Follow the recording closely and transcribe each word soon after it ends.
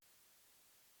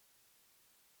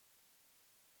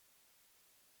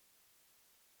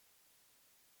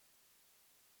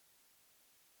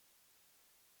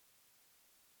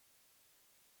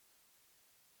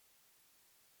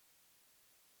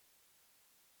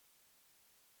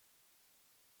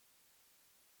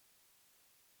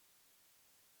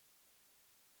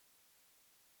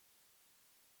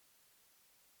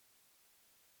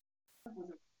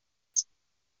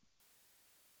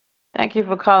Thank you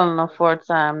for calling the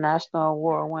four-time national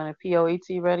award-winning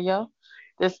P.O.E.T. radio.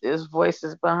 This is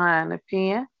Voices Behind the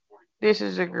Pen. This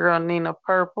is your girl Nina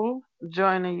Purple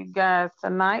joining you guys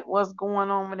tonight. What's going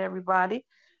on with everybody?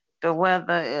 The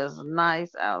weather is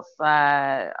nice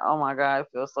outside. Oh my God, it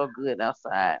feels so good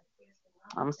outside.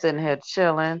 I'm sitting here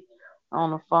chilling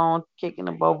on the phone, kicking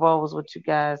the bobos with you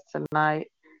guys tonight.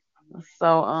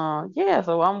 So yeah,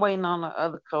 so I'm waiting on the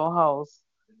other co-hosts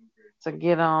to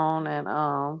get on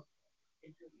and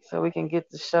so we can get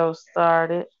the show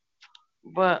started.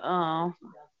 But I'm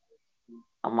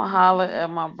gonna holler at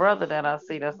my brother that I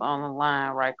see that's on the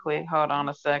line right quick. Hold on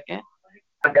a second.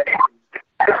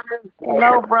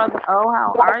 Hello, brother. Oh,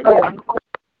 how are you?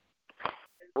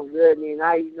 I'm good, Nina.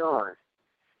 How you doing?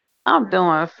 I'm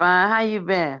doing fine. How you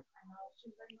been?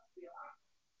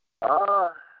 Uh,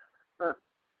 huh,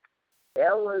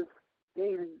 that was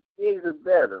things. Things are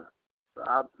better.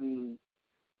 So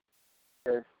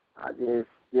just, I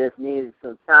just needed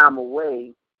some time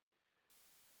away,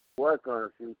 work on a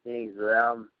few things, but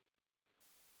I'm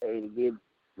ready to get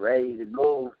ready to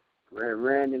go,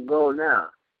 ready to go now.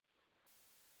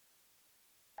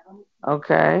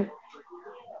 Okay.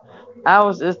 I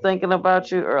was just thinking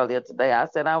about you earlier today. I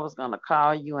said I was gonna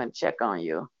call you and check on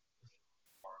you.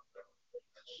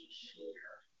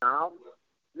 I'm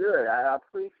good. I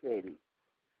appreciate it.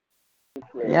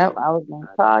 Appreciate Yep, it. I was gonna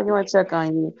I call you do. and check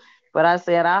on you. But I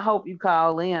said I hope you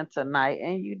call in tonight,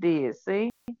 and you did. See,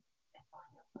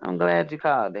 I'm glad you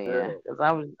called in Good. because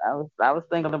I was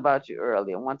thinking about you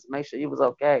earlier. I wanted to make sure you was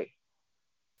okay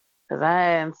because I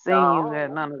hadn't seen you at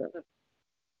No, none of that.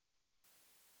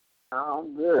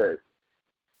 I'm good.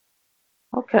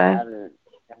 I Okay. haven't,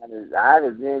 I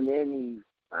haven't been any,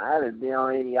 I haven't been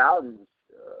on any outings.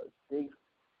 6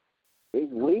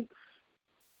 weeks.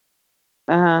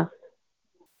 Uh huh.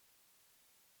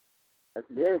 It's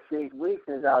been 6 weeks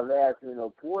since I last been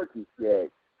on Portuguese yet.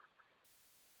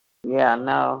 Yeah, I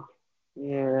know.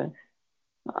 Yeah.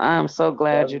 I'm so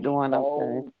glad Because you're of the doing okay.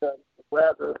 cold, because of the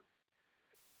weather,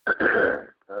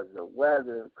 because of the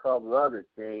weather, a couple other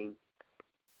things.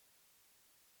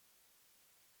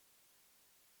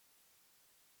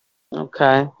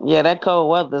 Okay. Yeah, that cold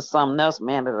weather is something else,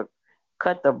 man. It'll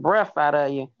cut the breath out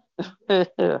of you.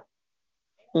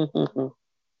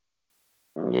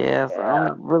 Yes, Yeah.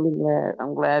 I'm really glad.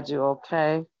 I'm glad you're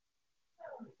okay.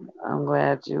 I'm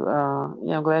glad you're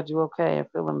okay and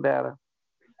feeling better.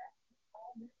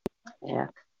 Yeah.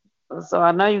 So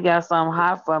I know you got something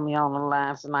hot for me on the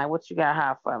line tonight. What you got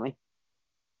hot for me?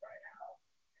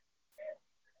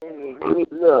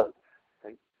 Look,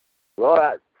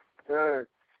 Lord, sir,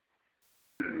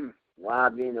 while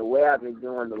I've been away, I've been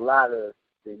doing a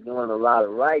lot of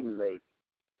writing lately.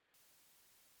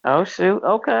 Oh shoot.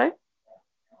 Okay.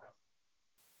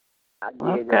 I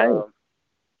did Okay.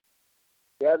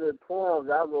 7 poems.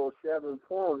 I wrote 7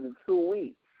 poems in 2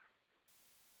 weeks.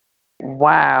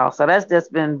 Wow. So that's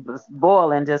just been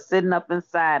boiling, just sitting up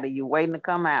inside of you, waiting to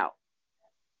come out.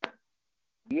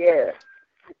 Yes,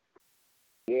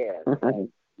 yes,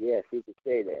 yes, you could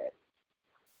say that.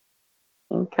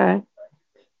 Okay.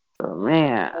 So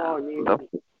man, Oh, the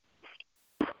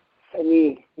let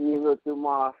me look through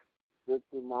my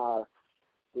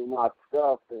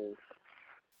stuff and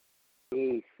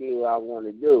see what I want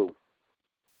to do.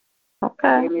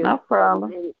 okay, Give me a no couple problem.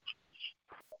 minutes.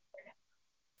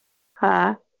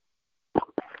 Huh?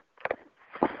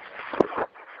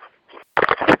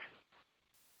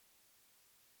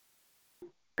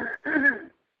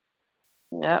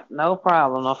 Yep, no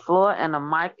problem. The floor and the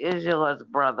mic is yours,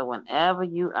 brother, whenever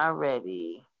you are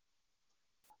ready.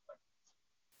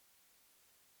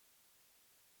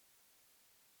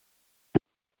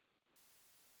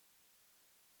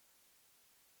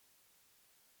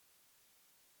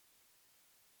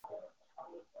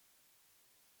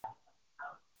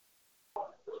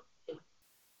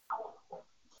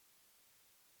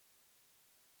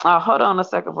 Oh, hold on a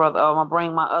second, brother. Oh, I'm gonna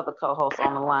bring my other co-host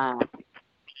on the line.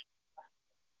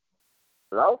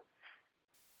 Hello?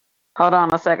 Hold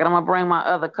on a second. I'm gonna bring my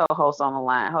other co-host on the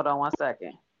line. Hold on one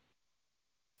second.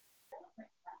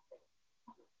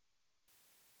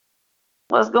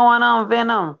 What's going on,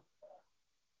 Venom?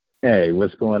 Hey,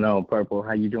 what's going on, Purple?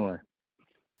 How you doing?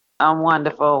 I'm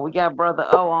wonderful. We got brother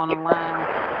O on the line.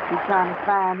 We trying to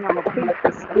find him a piece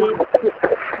to spit.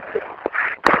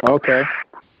 Okay.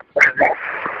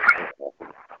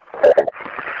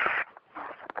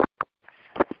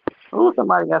 Ooh,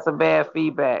 somebody got some bad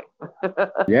feedback.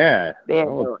 Yeah. There I it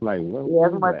was goes. like, what Yeah,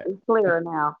 it's was much that? it's clearer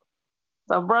now.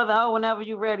 So, brother O, whenever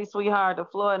you're ready, sweetheart, the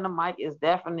floor and the mic is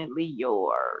definitely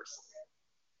yours.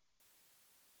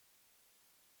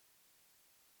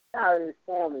 Now this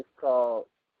poem is called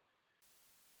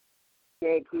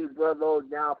Can't Keep Brother O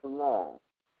Down for Long.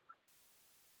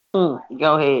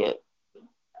 Go ahead.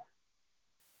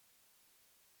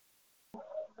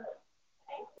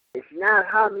 It's not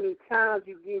how many times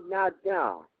you get knocked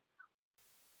down.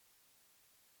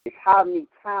 It's how many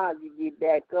times you get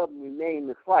back up and remain in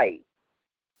the fight.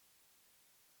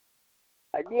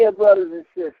 My dear brothers and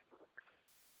sisters,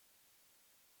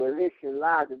 who listen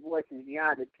live to voices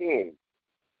beyond the pen,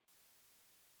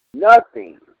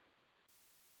 nothing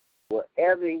will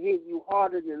ever hit you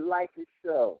harder than life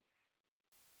itself,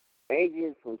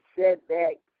 ranging from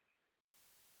setbacks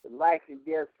to life and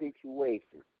death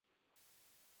situations.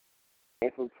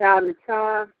 And from time to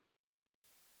time,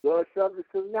 you'll suffer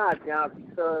some knockdown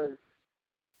because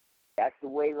that's the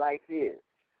way life is.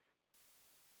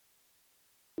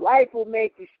 Life will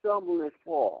make you stumble and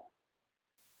fall.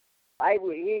 Life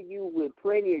will hit you with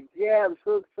plenty of jabs,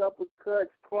 hooks, uppercuts,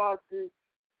 crosses,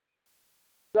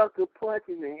 sucker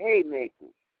punches, and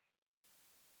haymakers.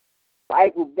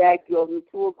 Life will back you up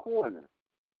into a corner.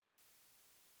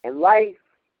 And life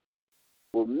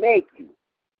will make you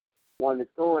want to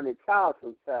throw in the towel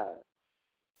sometimes.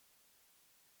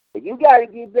 But you got to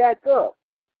get back up.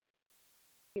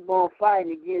 Keep on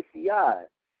fighting against the odds,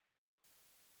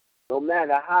 no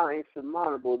matter how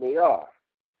insurmountable they are.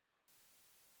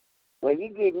 When you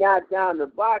get knocked down the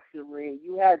boxing ring,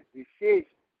 you have the decision.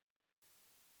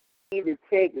 Either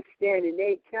take a standing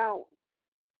 8 count,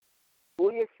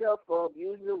 pull yourself up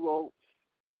using the ropes,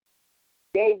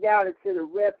 stay down until the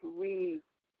referee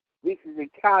reaches a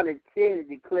count of 10 and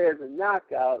declares a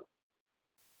knockout,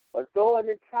 or throw in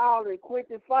the towel and quit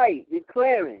the fight,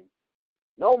 declaring,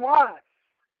 no more,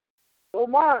 no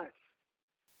more,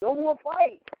 no more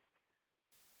fight,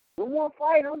 no more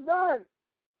fight, I'm done.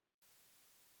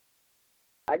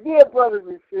 My dear brothers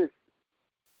and sisters,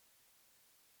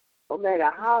 no matter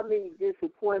how many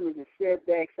disappointments and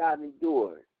setbacks I've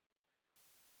endured,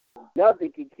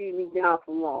 nothing can keep me down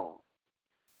for long.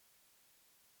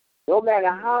 No matter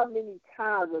how many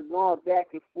times I've gone back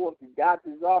and forth to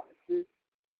doctor's offices,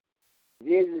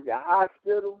 visit the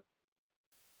hospital,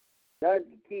 nothing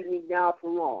can keep me down for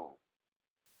long.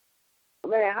 No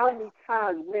matter how many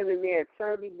times women may have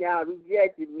turned me down,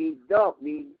 rejected me, dumped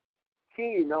me,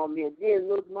 cheated on me, and didn't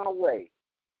look my way,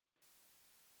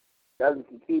 nothing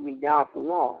can keep me down for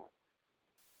long.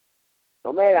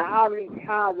 No matter how many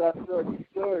times I felt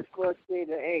discouraged, frustrated,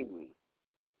 or angry,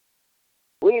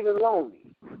 or even lonely,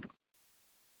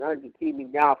 nothing can keep me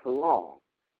down for long.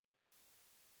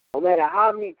 No matter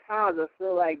how many times I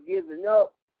feel like giving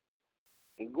up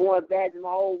and going back to my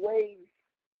old ways,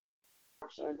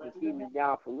 nothing can keep me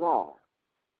down for long.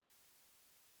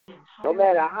 No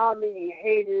matter how many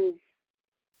haters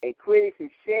and critics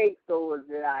and shade throwers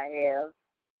that I have,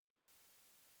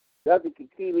 nothing can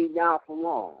keep me down for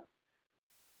long.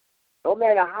 No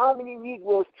matter how many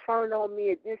Negroes turn on me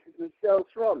and distance themselves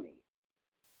from me,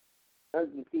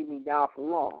 nothing can keep me down for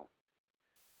long.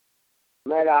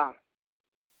 No matter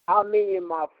how many of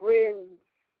my friends,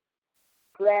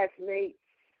 classmates,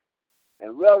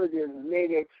 and relatives have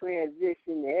made that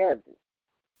transition to heaven,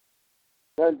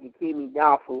 nothing can keep me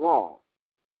down for long.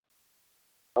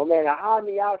 No matter how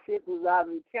many obstacles I've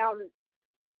encountered,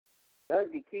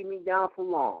 nothing can keep me down for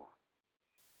long.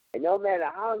 And no matter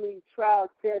how many trials,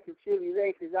 tests, and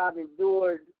tribulations I've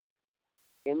endured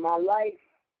in my life,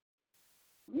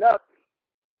 nothing,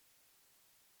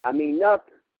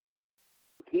 nothing,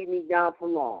 can keep me down for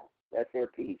long. That's their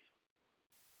peace.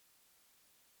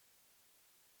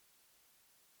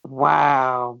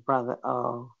 Wow, brother.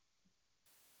 Oh,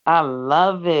 I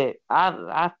love it.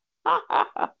 I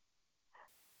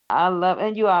love,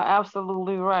 and you are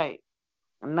absolutely right.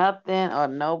 Nothing or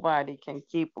nobody can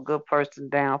keep a good person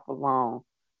down for long.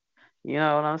 You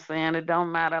know what I'm saying? It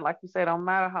don't matter, like you said, don't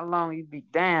matter how long you be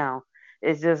down.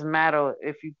 It's just matter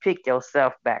if you pick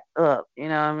yourself back up. You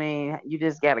know what I mean? You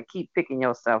just gotta keep picking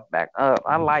yourself back up.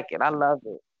 I like it. I love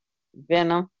it.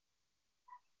 Venom.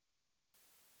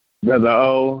 Brother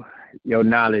O, your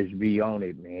knowledge be on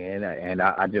it, man. And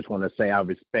I just want to say I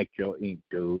respect your ink,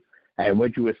 dude. And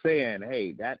what you were saying,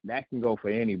 hey, that can go for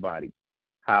anybody.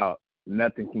 How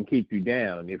nothing can keep you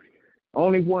down. If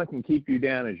only one can keep you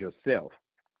down is yourself.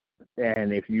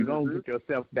 And if you don't Mm-hmm. get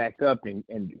yourself back up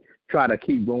and try to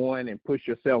keep going and push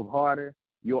yourself harder,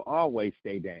 you'll always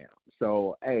stay down.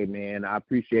 So, hey, man, I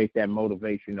appreciate that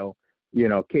motivational,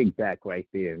 kickback right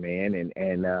there, man.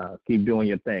 And keep doing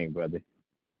your thing, brother.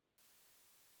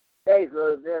 Hey,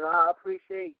 brother, then I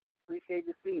appreciate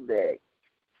the feedback.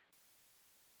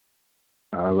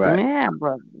 All right. Yeah,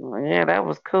 brother. Yeah, that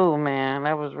was cool, man.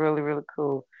 That was really, really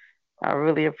cool. I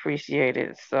really appreciate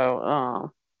it.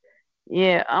 So,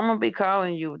 yeah, I'm gonna be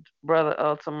calling you,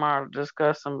 brother, tomorrow to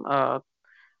discuss some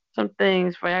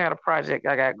things for you. I got a project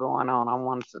I got going on. I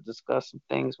wanted to discuss some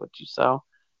things with you. So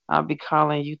I'll be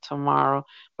calling you tomorrow.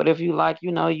 But if you like,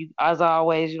 you as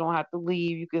always, you don't have to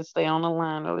leave. You can stay on the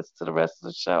line or listen to the rest of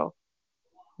the show.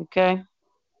 Okay?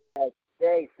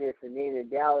 Thanks, Sister Nina.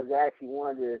 That was actually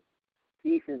one of the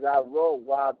pieces I wrote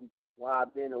while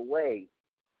I've been away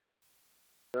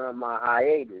during my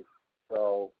hiatus.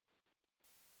 So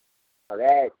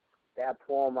that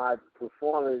poem I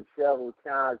performed it several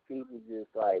times. People just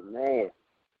like, man,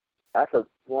 that's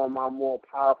one of my more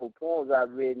powerful poems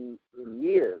I've written in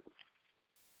years.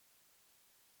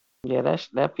 Yeah,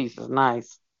 that piece is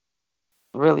nice.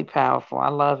 Really powerful. I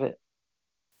love it.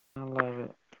 I love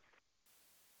it.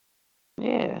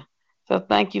 Yeah. So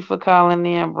thank you for calling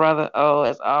in, brother. Oh,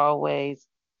 as always,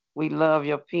 we love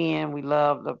your pen. We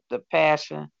love the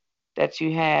passion that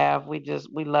you have. We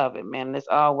love it, man. It's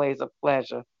always a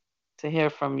pleasure to hear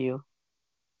from you.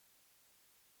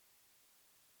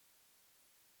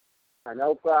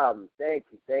 No problem. Thank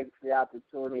you. Thanks for the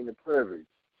opportunity and the privilege.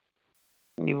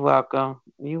 You're welcome.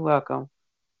 You're welcome.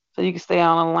 So you can stay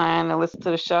on the line and listen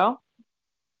to the show.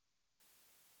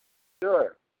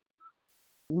 Sure.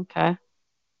 Okay.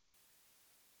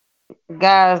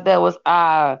 Guys, that was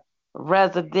our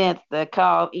residents that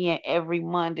call in every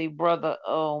Monday, brother.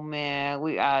 Oh man,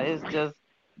 we it's just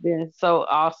been so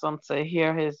awesome to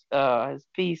hear his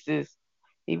pieces.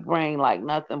 He bring like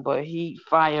nothing but heat,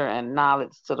 fire, and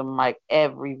knowledge to the mic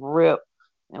every rip.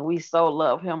 And we so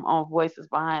love him on Voices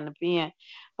Behind the Pen.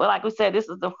 But like we said, this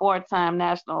is the four-time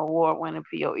national award winning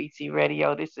P.O.E.T.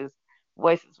 radio. This is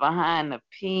Voices Behind the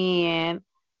Pen.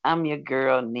 I'm your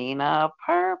girl, Nina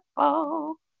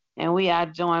Purple. And we are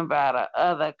joined by the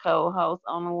other co-host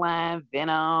on the line,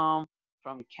 Venom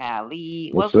from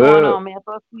Cali. What's What's going up? on, man?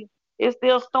 So it's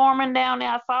still storming down there.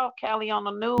 I saw Cali on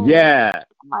the news. Yeah,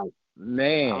 I'm like, I'm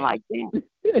man. like, damn,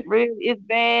 really, it's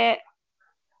bad.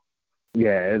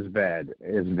 Yeah, it's bad.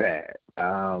 It's bad.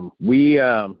 We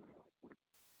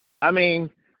I mean,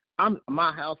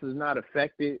 my house is not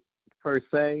affected per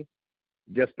se.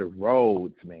 Just the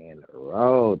roads, man. The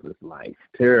roads is like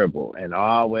terrible, and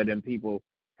all where them people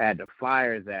had the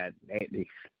fires at.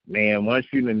 Man, once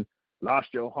you done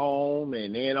lost your home,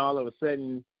 and then all of a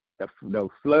sudden the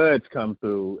floods come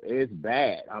through, it's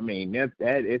bad. I mean,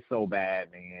 that is so bad,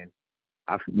 man.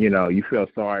 You feel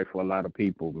sorry for a lot of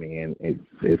people, man.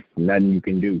 It's nothing you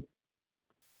can do.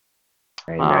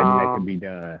 Ain't nothing that can Um, be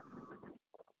done.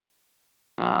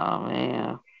 oh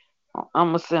man. I'm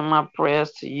gonna send my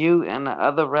prayers to you and the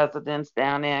other residents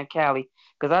down there in Cali,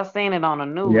 cause I seen it on the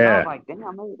news. I was Yeah, like,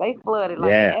 damn, they flooded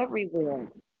like yeah, everywhere.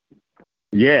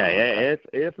 yeah. I was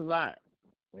like, It's a lot.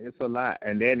 It's a lot,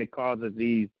 and then it causes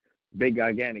these big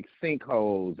gigantic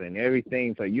sinkholes and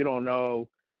everything. So you don't know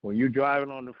when you're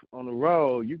driving on the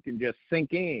road, you can just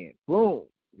sink in, boom.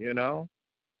 You know.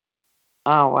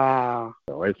 oh wow,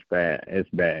 So it's bad. It's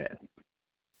bad.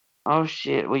 oh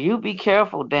shit. Well, you be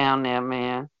careful down there,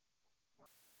 man.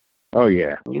 Oh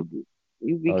yeah. You be,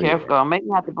 you be Oh careful. yeah. Girl. Make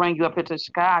me have to bring you up here to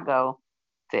Chicago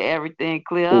to everything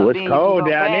clear Oh, up. it's Then you can cold go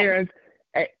down back. there.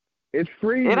 It's It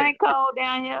freezing. ain't cold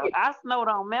down here. I snow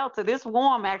don't melt it. It's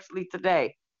warm actually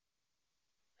today.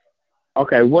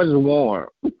 Okay, what's warm?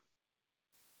 What's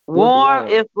Warm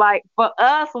warm? is like for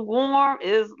us. Warm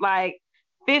is like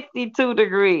 52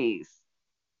 degrees.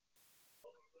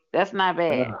 That's not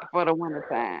bad Ugh. for the winter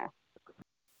time.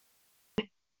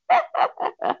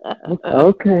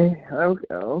 Okay. Okay.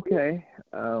 Okay.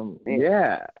 Yeah.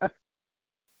 Yeah.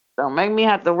 Don't make me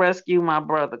have to rescue my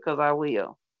brother, cause I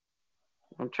will.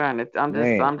 I'm trying to.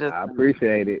 Man, I'm just. I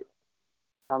appreciate it.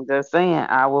 I'm just saying.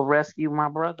 I will rescue my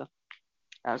brother.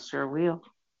 I sure will.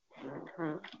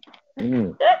 Mhm.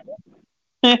 Mm,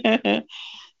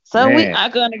 So we man. are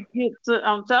gonna get to.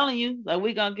 I'm telling you that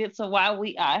we're gonna get to why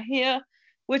we are here,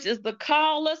 which is the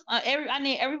callers. I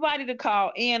need everybody to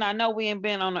call in. I know we ain't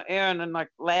been on the air in like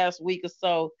last week or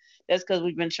so. That's because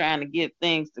we've been trying to get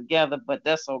things together, but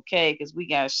that's okay because we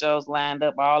got shows lined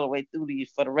up all the way through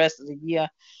for the rest of the year.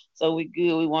 So we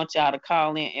good. We want y'all to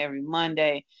call in every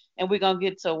Monday, and we're gonna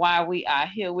get to why we are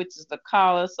here, which is the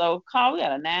caller. So call. We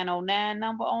got a 909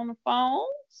 number on the phone.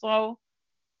 So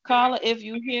caller, if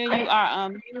you hear you are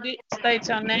unmuted, state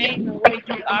your name and where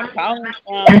you are calling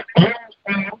from.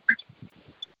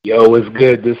 Yo, what's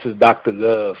good? This is Dr.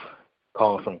 Love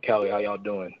calling from Cali. How y'all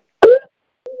doing?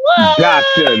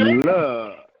 Dr. What?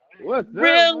 Love. What's up, my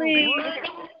Really? boy?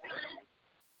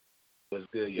 What's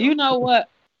good, You yo? know what?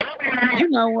 You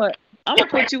know what? I'm gonna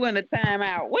put you in a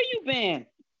timeout. Where you been?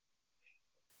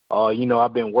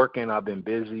 I've been working. I've been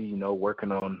busy.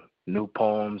 Working on new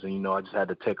poems, and I just had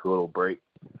to take a little break.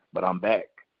 But I'm back.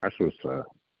 That's what's up.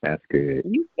 That's good.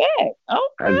 You back.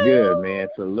 That's Okay. good, man.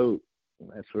 Salute.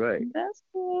 That's right. That's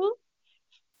cool.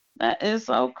 That is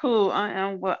so cool. I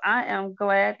am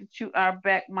glad that you are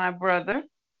back, my brother.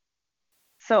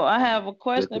 So I have a Good to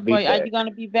question be for you. Are back. you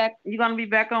gonna be back? You gonna be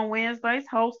back on Wednesdays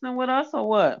hosting with us or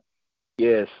what?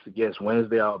 Yes, yes.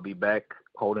 Wednesday I'll be back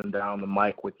holding down the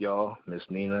mic with y'all, Miss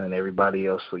Nina, and everybody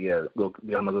else. So yeah,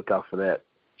 be on the lookout for that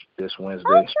this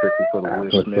Wednesday, strictly for the That's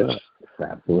Will what's Smiths. up.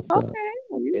 That's what's up. Okay.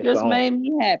 Well, you It's just on. made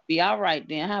me happy. All right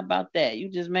then. How about that? You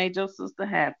just made your sister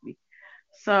happy.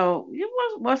 So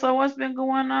what's been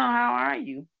going on? How are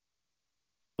you?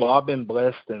 Well, I've been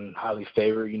blessed and highly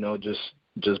favored.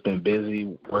 Just been busy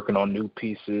working on new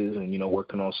pieces and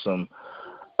working on some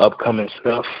upcoming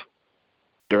stuff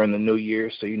during the new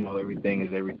year. So everything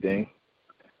is everything.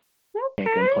 Can't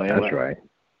Okay. complain. That's right.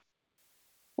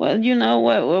 Well, you know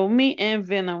what? Well, me and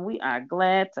Venom, we are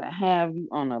glad to have you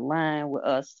on the line with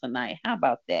us tonight. How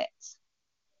about that?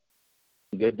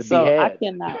 Good to be So I had.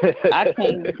 cannot, I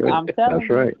can't, I'm That's telling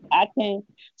right. you, I can't.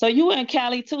 So you in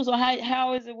Cali too. So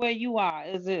how is it where you are?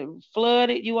 Is it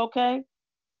flooded? You okay?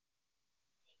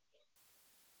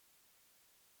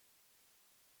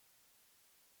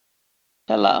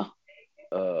 Hello.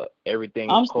 Everything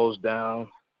is I'm, closed down.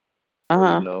 So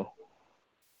uh-huh.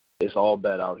 it's all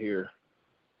bad out here.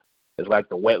 It's like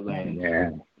the wetlands Yeah.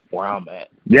 where I'm at.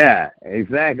 Yeah,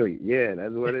 exactly. Yeah,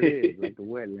 that's what it is. Like the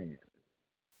wetland.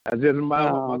 That's just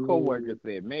my Man. coworker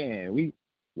said, man, we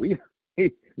we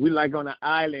like on an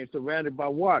island surrounded by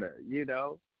water.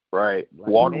 Right. Like,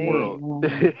 Water world. man.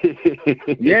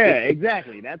 Man. Yeah,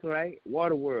 exactly. That's right.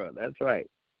 Water world. That's right.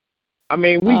 I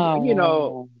mean,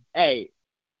 Oh, hey,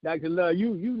 Dr. Love,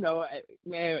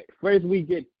 man, first we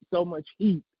get so much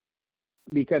heat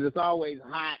because it's always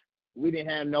hot. We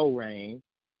didn't have no rain.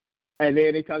 And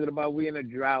then they talking about we in a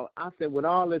drought. I said, with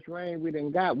all this rain we done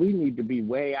got, we need to be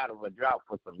way out of a drought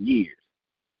for some years.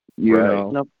 Right.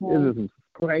 This okay. is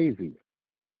crazy.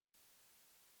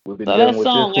 We've been So dealing that with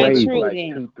this song for ain't the true Crazy.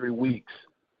 like then. 2-3 weeks.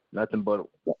 Nothing but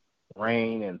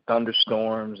rain and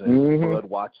thunderstorms and Hmm. flood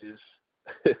watches.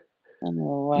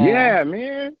 Oh, wow. Yeah,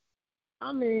 man.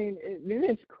 I mean,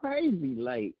 it's crazy.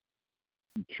 Like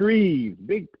trees,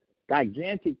 big,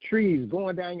 gigantic trees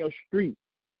going down your street,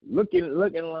 looking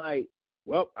like,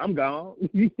 well, I'm gone.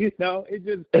 It's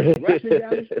just rushing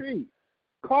down the street.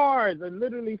 Cars are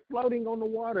literally floating on the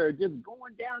water, just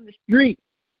going down the street.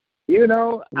 I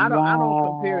don't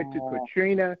compare it to Wow.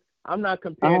 Katrina. I'm not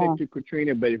comparing it Uh-huh. to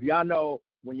Katrina, but if y'all know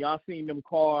when y'all seen them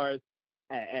cars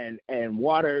and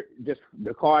water, just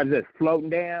the cars just floating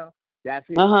down, that's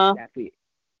it. Uh-huh. That's it.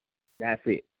 That's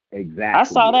it. I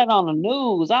Exactly saw it. that on the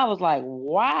news. I was like,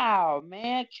 wow,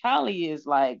 man, Cali is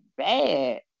like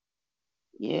bad.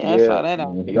 Yeah, I Yeah. saw that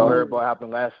on the Hmm. Y'all heard news. what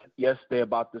happened yesterday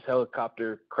about this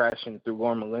helicopter crashing through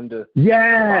Loma Linda. 5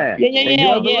 Yeah, Yeah, yeah, people and yeah,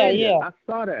 Yorba killed. yeah, Linda. yeah. I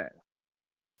saw that.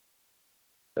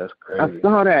 That's I crazy.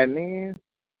 saw that, man.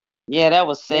 Yeah, that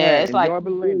was Yeah, sad. It's and like Yorba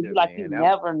you Linda, like you man. That.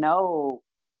 never know.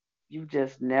 You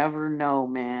just never know,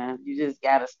 man. You just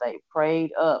gotta stay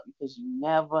prayed up because you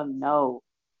never know.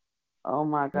 Oh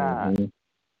my God. Hmm.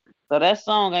 So that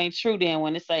song ain't true then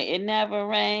when it say it never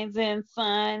rains in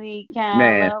sunny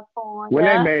Man, when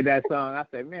they California. made that song, I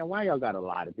said, man, why y'all got a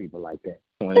lot of people like that?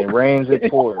 When it rains, it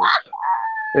pours.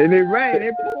 And it rain,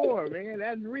 it pour, man.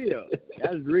 That's real.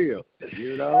 That's real.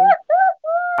 You know.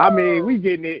 I mean, we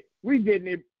getting it. We getting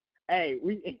it. Hey,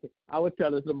 I was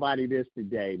telling somebody this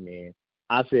today, man.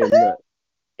 I said, look,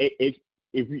 it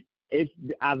if you, it's.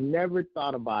 I've never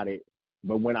thought about it,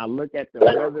 but when I look at the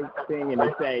weather thing and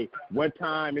they say what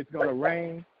time it's gonna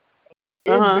rain,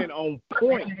 it's Uh-huh. been on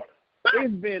point.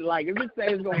 It's been like if it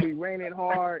says it's gonna be raining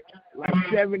hard, like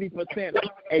 70%,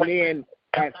 and then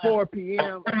at 4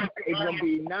 p.m. it's gonna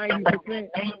be 90%.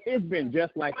 It's been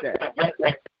just like that,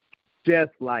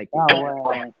 just like Oh that.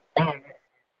 wow.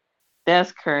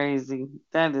 That's crazy.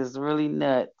 That is really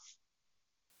nuts.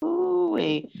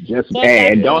 Ooh. Just So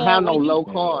and Dr. don't Love, have no when you low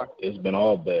car. It's been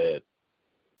all bad.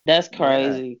 that's Yeah,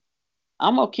 crazy.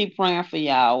 I'm gonna keep praying for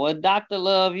y'all. Well, Dr.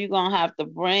 Love, you're gonna have to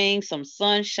bring some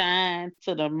sunshine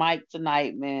to the mic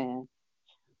tonight, man.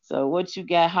 So what you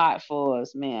got hot for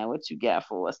us, man? What you got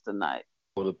for us tonight?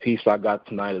 Well, the piece I got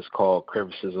tonight is called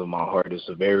 "Crevices of My Heart." It's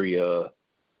a very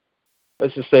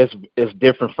let's just say it's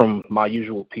different from my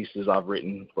usual pieces I've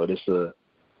written, but it's a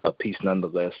piece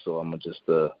nonetheless. So I'm gonna just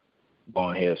go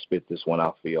ahead and spit this one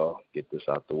out for y'all. Get this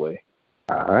out the way.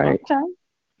 all right. Okay.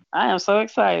 I am so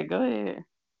excited. Go ahead.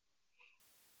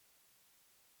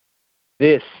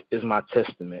 This is my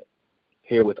testament.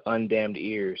 hear with undammed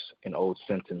ears an old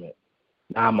sentiment.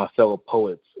 Now, my fellow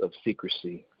poets of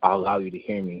secrecy, I'll allow you to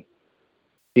hear me.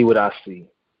 See what I see.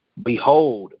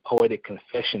 Behold, poetic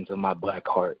confessions of my black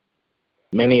heart.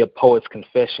 Many a poet's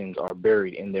confessions are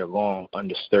buried in their long,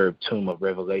 undisturbed tomb of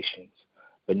revelations.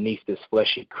 Beneath this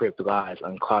fleshy crypt lies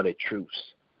unclouded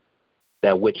truths,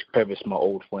 that which crevice my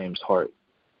old flame's heart.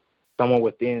 Somewhere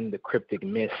within the cryptic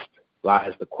mist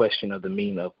lies the question of the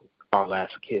meaning of our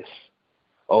last kiss.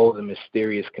 Oh, the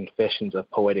mysterious confessions of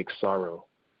poetic sorrow.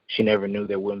 She never knew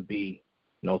there wouldn't be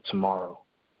no tomorrow.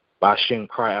 But I shouldn't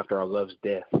cry after our love's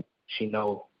death. She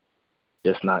know,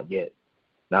 just not yet.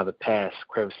 Now the past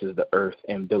crevices the earth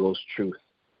and billows truth.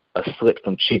 A slit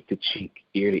from cheek to cheek,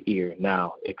 ear to ear,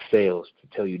 now exhales to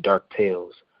tell you dark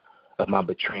tales of my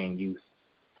betraying youth.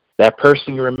 That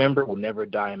person you remember will never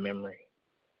die in memory.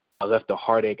 I left a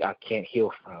heartache I can't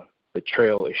heal from.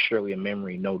 Betrayal is surely a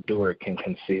memory no doer can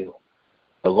conceal.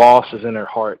 The loss is in her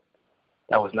heart.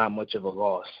 That was not much of a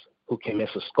loss. Who can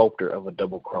miss a sculptor of a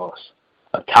double cross?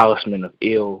 A talisman of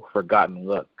ill forgotten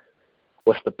luck.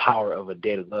 What's the power of a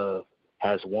dead love?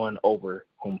 Has one over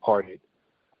whom parted.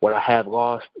 What I had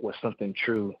lost was something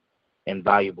true and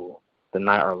valuable. The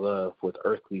night our love with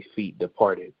earthly feet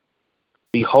departed.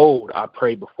 Behold, I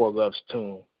pray before love's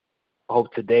tomb. I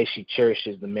hope today she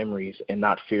cherishes the memories and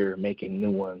not fear making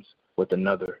new ones with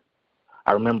another.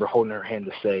 I remember holding her hand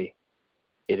to say,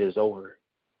 it is over.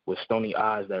 With stony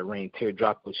eyes that rained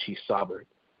teardroplets, she sobbed.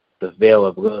 The veil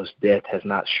of love's death has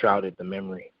not shrouded the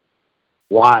memory.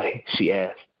 Why? She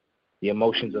asked. The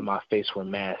emotions of my face were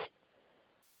masked.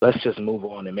 Let's just move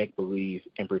on and make believe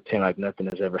and pretend like nothing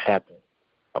has ever happened.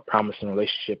 A promising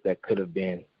relationship that could have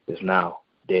been is now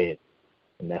dead.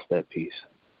 And that's that piece.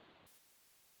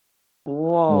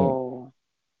 Whoa.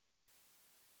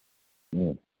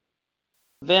 Mm.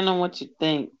 Venom, what you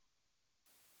think?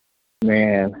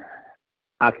 Man,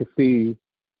 I can see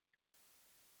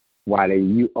why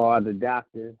you are the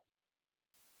doctor.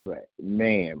 But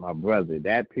man, my brother,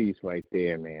 that piece right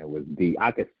there, man, was deep.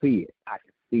 I could see it. I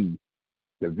could see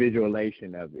the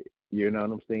visualization of it. You know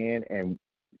what I'm saying? And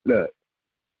look,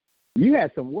 you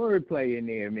had some wordplay in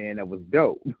there, man, that was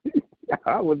dope.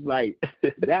 I was like,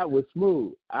 that was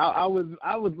smooth. I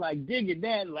was like digging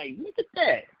that, like, look at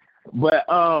that. But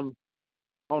on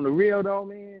the real though,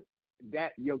 man,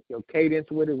 that your cadence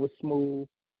with it was smooth.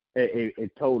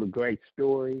 It told a great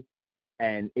story,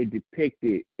 and it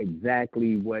depicted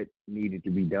exactly what needed to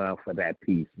be done for that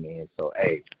piece, man. So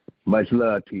hey, much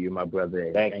love to you, my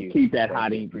brother. Thank and you. Keep that Thank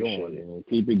hot you. ink Appreciate going, it. man.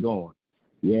 Keep it going.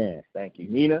 Yeah. Thank you.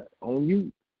 Nina, on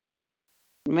you.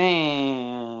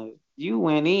 Man, you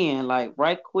went in like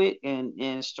right quick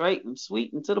and straight and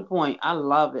sweet and to the point. I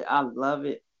love it. I love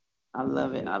it. I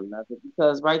love it. I love it.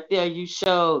 Because right there you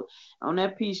showed on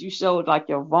that piece you showed like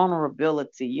your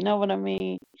vulnerability. You know what I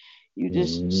mean? You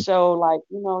just Mm-hmm. show like,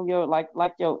 your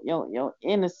like your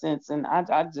innocence, and I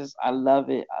love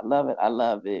it. I love it. I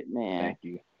love it, man. Thank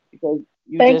you. Because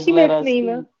you Thank just you, let Miss us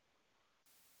Nina.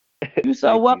 see. You so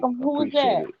Thank you. welcome. I Who was appreciate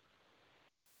that? it.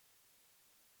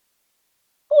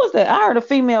 Who was that? I heard a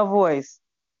female voice.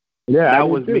 Yeah, I That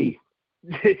did was too. me.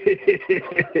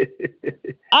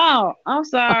 Oh, I'm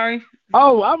sorry.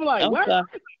 Oh, I'm like, I'm what? sorry.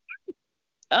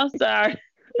 I'm sorry.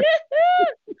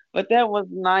 But that was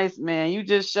nice, man. You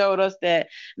just showed us that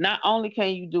not only can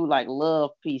you do like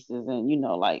love pieces and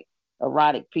like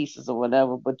erotic pieces or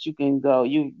whatever, but you can go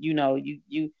you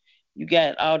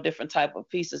got all different type of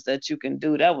pieces that you can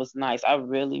do. That was nice. I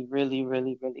really, really,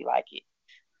 really, really like it.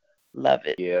 Love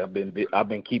it. Yeah, I've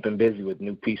been keeping busy with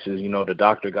new pieces. You know, the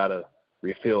doctor got to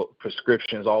refill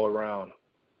prescriptions all around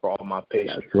for all my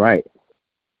patients. That's right.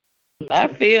 I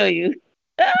feel you.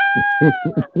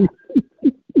 The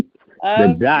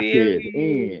I doctor feel is you,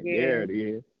 in. There man. it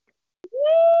is.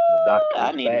 The doctor I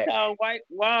is need to back. call White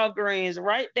Walgreens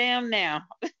right damn now.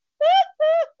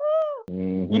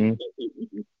 Mm-hmm.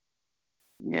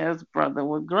 Yes, brother.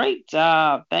 Well, great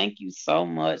job. Thank you so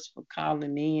much for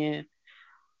calling in.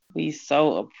 We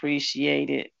so appreciate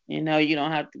it. You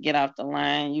don't have to get off the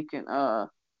line. You can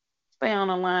stay on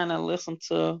the line and listen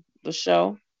to the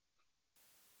show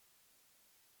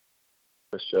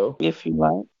For sure. if you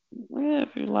like. Yeah,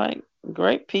 if you like.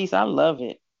 Great piece. I love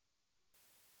it.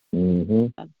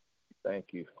 Mm-hmm. Thank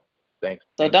you. So Thanks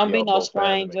don't be y'all no both for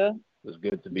having me. stranger. It was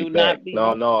good to be Do back. not be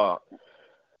No, no.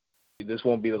 no, this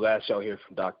won't be the last y'all hear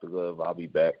from Dr. Love. I'll be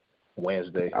back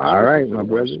Wednesday. All Strictly right, for my the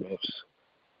brother. wordsmiths.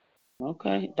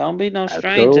 Okay. Don't be no That's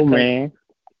stranger, cool, cause man.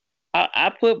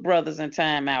 I put brothers in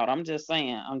time out. I'm just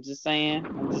saying. I'm just saying.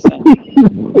 I'm just saying.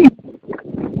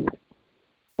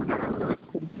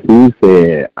 He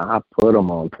said, I put him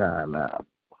on timeout.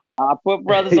 I put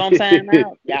brothers on time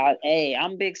out. Y'all, hey,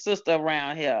 I'm big sister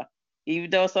around here. Even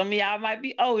though some of y'all might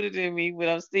be older than me, but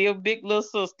I'm still big little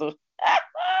sister.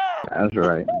 That's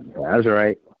right. That's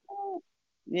right.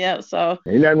 Yeah, so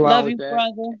Ain't nothing wrong love with you, that.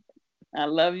 brother. I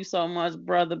love you so much,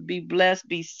 brother. Be blessed,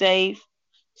 be safe,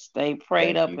 stay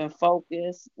prayed Thank up you. and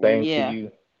focused. And Same to yeah,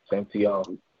 you. Same to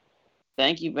y'all.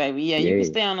 thank you, baby. Yeah, you can Yeah.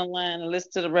 stay on the line and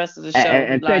listen to the rest of the And, show and, if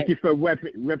you and thank like. you for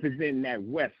representing that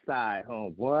West Side,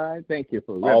 homeboy. Thank you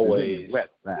for representing the Always. West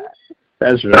Side.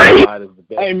 That's West right. side is the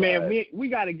best Hey man, side. we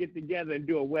got to get together and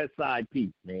do a West Side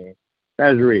piece, man.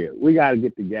 That's real. We got to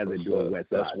get together and What's do a up? West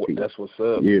Side piece. That's what's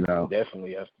up. You We know.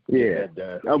 definitely have to get Yeah. that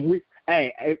done.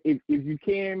 Hey, if you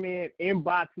can, man,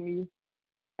 inbox me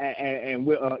and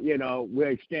we'll we'll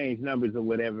exchange numbers or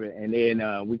whatever, and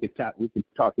then we could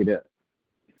talk it up.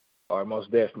 All right,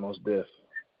 most def, most def.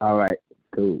 All right,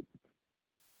 cool.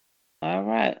 All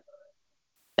right.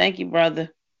 Thank you,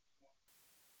 brother.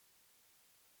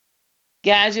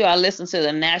 Guys, you are listening to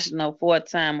the National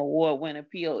Four-Time Award-winning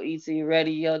P.O.E.T.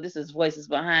 Radio. This is Voices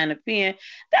Behind the Pen.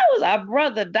 That was our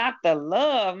brother, Dr.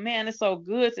 Love. Man, it's so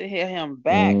good to hear him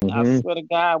back. I Mm-hmm. swear to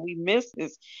God, we miss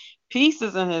his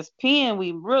pieces and his pen.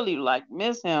 We really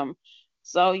miss him.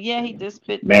 So yeah, he just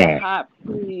spit that Man, hot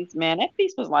piece. Man, that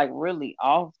piece was like really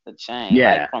off the chain, like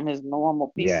yeah, from his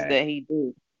normal pieces yeah, that he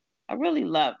do. I really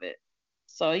love it.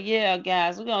 So yeah,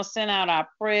 guys, we're gonna send out our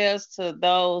prayers to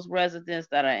those residents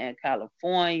that are in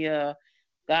California.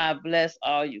 God bless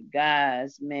all you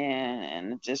guys, man,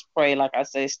 and just pray, like I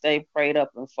say, stay prayed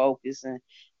up and focused, and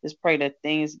just pray that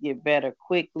things get better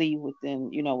quickly within,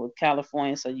 with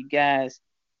California, so you guys,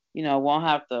 won't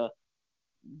have to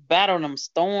battle them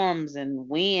storms and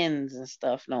winds and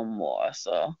stuff no more.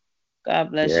 So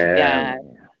God bless you yeah, guys.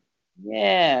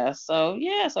 man.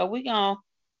 So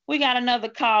we got another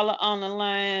caller on the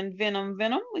line, Venom.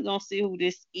 We're gonna see who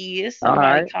this is. All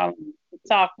Somebody right, calling to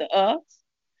talk to us.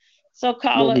 So what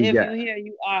caller, we if got? you hear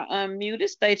you are unmuted,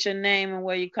 state your name and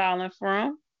where you calling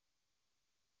from.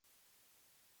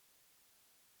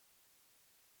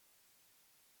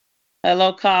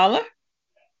 Hello, caller.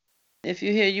 If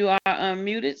you hear you are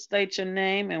unmuted, state your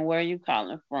name and where you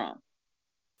calling from.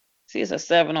 See, it's a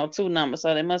 702 number,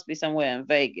 so they must be somewhere in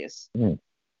Vegas. Hmm,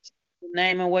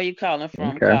 Name and where you calling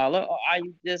from, okay, caller, or are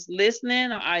you just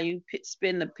listening, or are you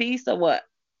spitting the piece, or what?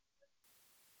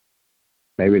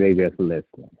 maybe they just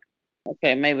listening.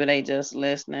 Okay, maybe they just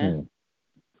listening.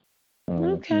 Hmm. Mm-hmm.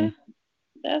 Okay,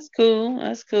 that's cool.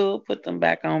 That's cool. Put them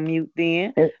back on mute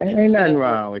then. Ain't nothing We'll-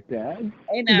 wrong with that.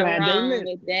 Ain't I'm nothing glad they wrong with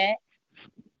listen. that.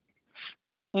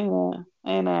 Yeah,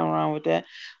 ain't nothing wrong with that.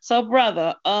 So,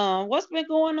 brother, what's been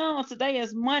going on? Today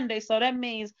is Monday, so that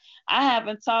means I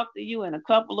haven't talked to you in a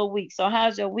couple of weeks. So,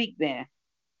 how's your week been?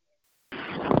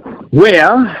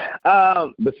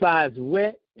 Well, besides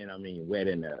wet, I mean wet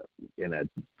in a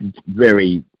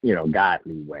very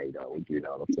godly way though. You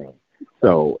know what I'm saying?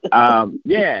 So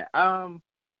yeah,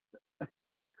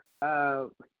 uh,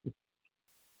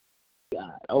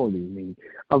 God, only me.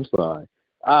 I'm sorry.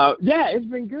 Yeah, it's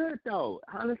been good though.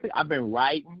 Honestly, I've been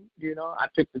writing. I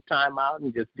took the time out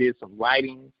and just did some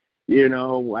writing.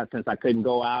 Since I couldn't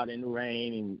go out in the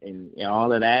rain and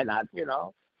all of that,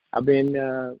 I've been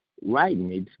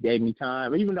writing. It just gave me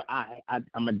time. Even though I'm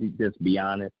gonna just be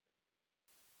honest,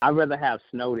 I'd rather have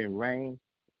snow than rain.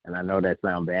 And I know that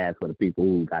sounds bad for the people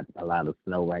who got a lot of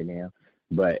snow right now,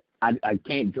 but I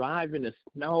can't drive in the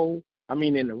snow. I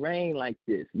mean, in the rain like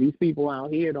this. These people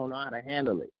out here don't know how to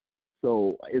handle it.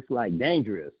 So it's like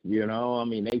dangerous, I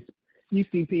mean, you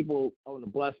see people on the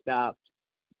bus stop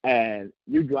and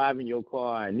you driving your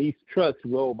car and these trucks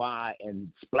roll by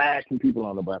and splashing people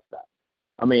on the bus stop.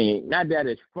 I mean, not that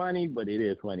it's funny, but it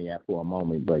is funny for a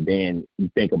moment. But then you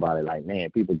think about it like, man,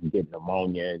 people can get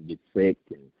pneumonia and get sick,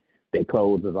 and their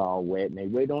clothes is all wet, and they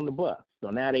wait on the bus. So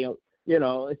now this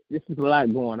is a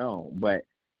lot going on. But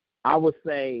I would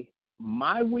say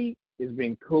my week has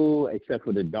been cool, except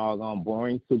for the doggone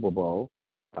boring Super Bowl.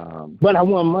 But I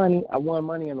won money. I won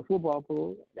money in the football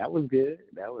pool. That was good.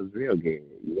 That was real good.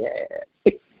 Yeah,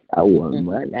 I won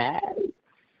money.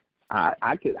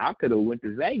 I could have went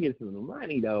to Vegas for the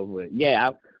money though, but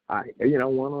yeah, I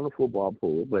won on the football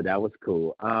pool, but that was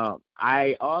cool.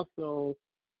 I also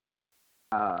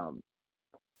um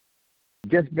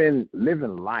just been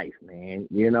living life, man.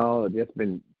 Just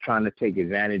been trying to take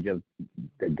advantage of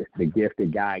the gift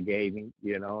that God gave me,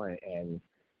 and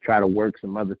try to work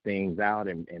some other things out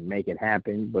and make it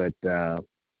happen. But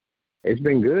it's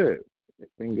been good.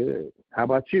 It's been good. How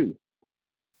about you?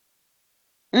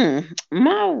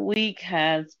 My week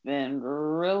has been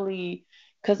really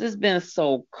because it's been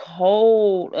so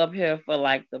cold up here for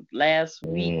like the last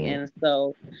week, Mm, and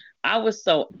so I was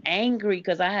so angry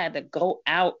because I had to go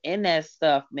out in that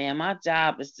stuff, man. My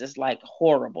job is just like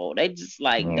horrible. They just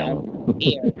like don't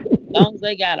care. mm. As long as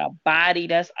they got a body,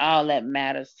 that's all that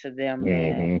matters to them,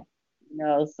 man.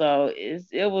 Hmm. So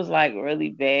it was like really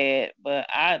bad. But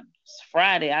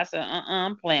Friday I said,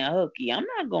 I'm playing hooky. I'm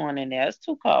not going in there. It's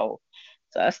too cold.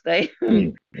 So I stayed. I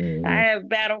Mm-hmm. had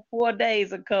battled 4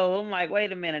 days of cold. I'm like,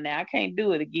 wait a minute now, I can't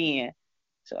do it again.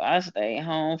 So I stayed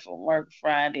home from work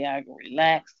Friday. I could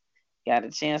relax. Got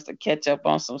a chance to catch up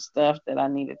on some stuff that I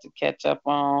needed to catch up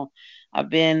on. I've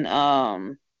been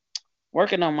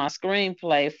working on my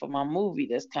screenplay for my movie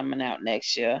that's coming out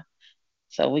next year.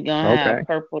 So we're gonna have Okay.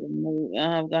 Purple the movie.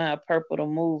 We're gonna have Purple the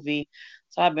movie.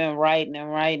 So I've been writing and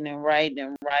writing and writing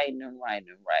and writing and writing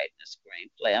and writing the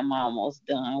screenplay. I'm almost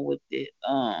done with it.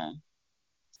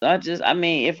 So I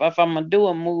mean, if I'm gonna do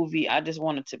a movie, I just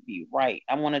want it to be right.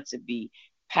 I want it to be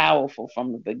powerful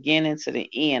from the beginning to the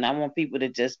end. I want people to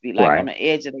just be like on Right. the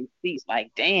edge of their seats,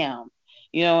 like, damn,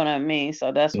 you know what I mean? So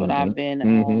Hmm.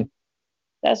 Hmm.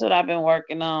 that's what I've been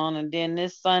working on. And then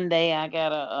this Sunday, I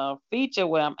got a feature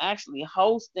where I'm actually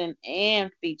hosting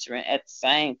and featuring at the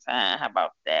same time. How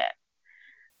about that?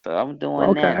 So I'm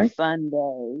doing that Okay.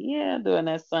 Sunday. Yeah, doing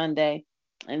that Sunday.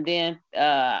 And then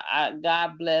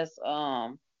God bless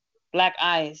Black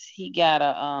Ice. He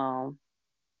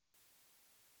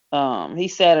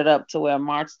set it up to where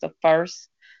March the 1st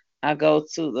I go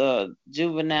to the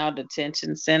juvenile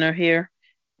detention center here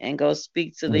and go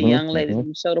speak to the Hmm. young ladies Hmm.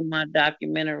 and show them my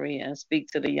documentary and speak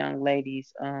to the young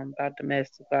ladies about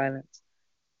domestic violence.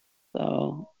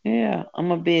 So yeah,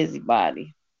 I'm a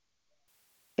busybody.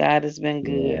 God has been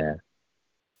good. Yeah.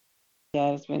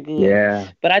 God has been good. Yeah.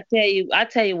 But I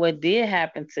tell you what did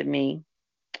happen to me.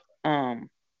 Um,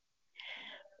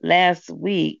 last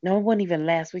week. No, it wasn't even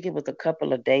last week. It was a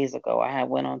couple of days ago. I had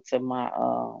went onto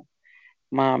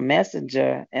my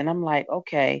messenger and I'm like,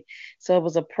 okay. So it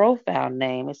was a profile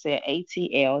name. It said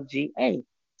ATLGA.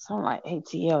 So I'm like,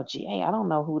 ATLGA. I don't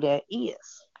know who that is.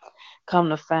 Come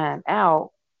to find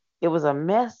out, it was a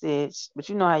message, but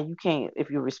you know how you can't, if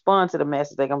you respond to the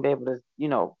message, they're gonna be able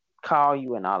to, call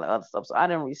you and all the other stuff. So I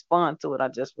didn't respond to it. I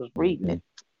just was reading Hmm. it.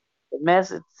 The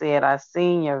message said, I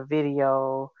seen your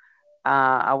video.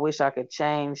 I wish I could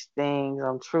change things.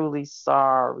 I'm truly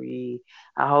sorry.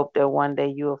 I hope that one day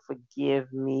you'll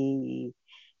forgive me.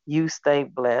 You stay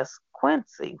blessed,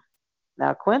 Quincy.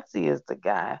 Now, Quincy is the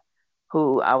guy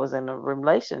who I was in a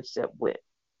relationship with.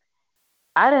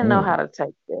 I didn't know how Mm. to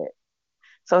take that.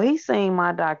 So he seen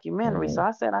my documentary. So Mm.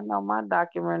 I said, I know my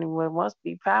documentary must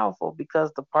be powerful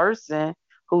because the person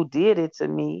who did it to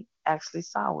me actually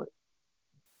saw it.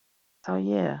 So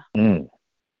yeah, Mm.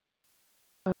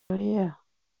 yeah, yeah.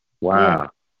 Wow.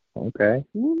 Okay.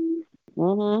 Mhm.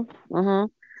 Mhm. Mhm.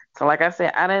 So like I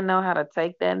said, I didn't know how to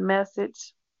take that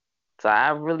message. So I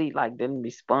really like didn't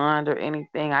respond or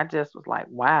anything. I just was like,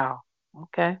 wow,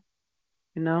 okay,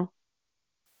 you know.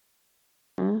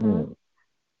 Mhm. Mm.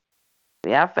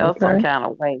 Yeah, I felt some Okay. kind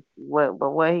of way.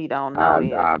 What he don't know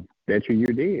is, I bet you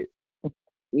did.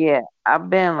 yeah, I've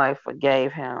been like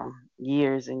forgave him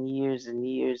years and years and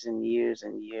years and years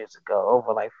and years ago.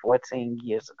 Over like 14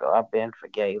 years ago, I've been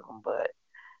forgave him. But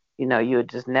you'll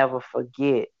just never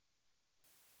forget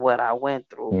what I went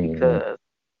through Hmm. because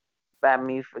by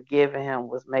me forgiving him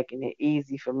was making it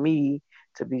easy for me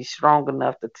to be strong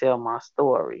enough to tell my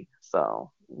story.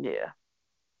 So yeah.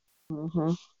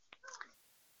 Mhm.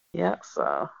 Yeah.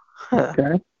 So I Okay.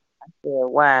 said,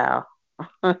 wow.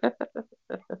 I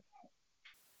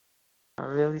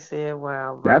really said,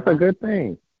 wow, That's a brother. good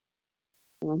thing.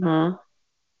 Mhm.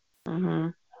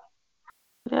 Mhm.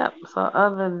 Yep. So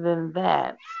other than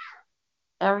that,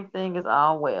 everything is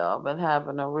all well. Been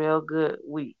having a real good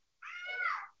week.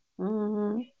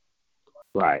 Mhm.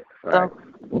 Right. Right.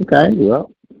 So Okay.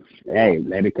 Well, yeah. hey,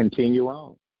 let it continue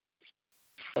on.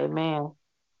 Amen.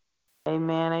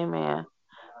 Amen. Amen.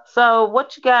 So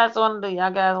what you guys want to do?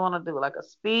 Y'all guys want to do like a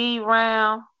speed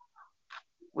round?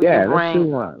 We can Yeah. Let's do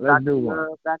bring one. Let's Dr. do one.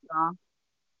 Love back on.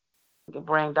 We can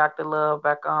bring Dr. Love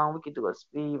back on. We could do a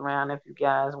speed round if you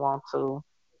guys want to,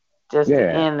 just to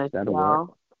Yeah. end the That'll work.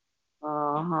 show.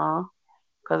 Uh-huh.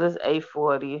 Cause it's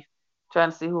 8:40.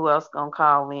 Trying to see who else gonna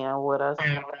call in with us.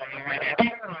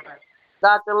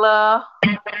 Dr. Love.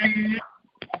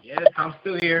 Yes, I'm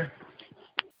still here.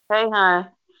 Hey,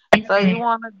 hon. So you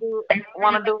wanna do a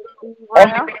speed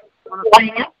round?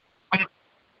 Wanna-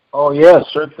 Oh yeah,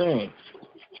 sure thing.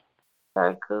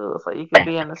 Okay, cool. So you can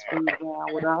be in the speed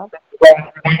round with us.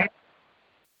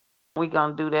 We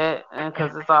gonna do that, and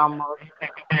because it's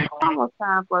almost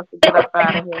time for us to get up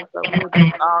out of here, so we'll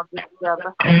just all get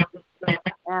together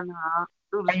and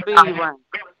do the speed run.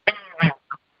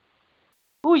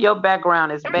 Ooh, your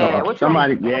background is bad. What you on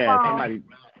Somebody, the yeah, phone? somebody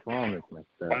phone is messed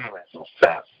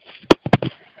up.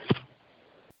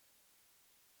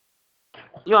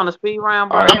 You on the speed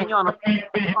round, All bro? I right. mean, you on the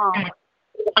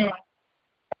phone?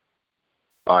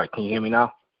 All right. Can you hear me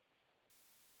now?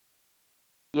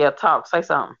 Yeah, talk. Say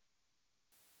something.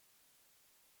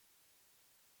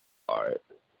 All right.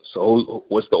 So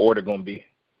what's the order gonna be?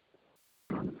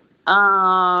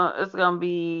 It's gonna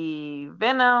be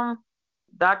Venom,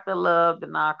 Dr. Love,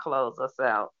 then I'll close us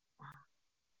out.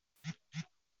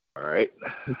 All right.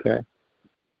 Okay.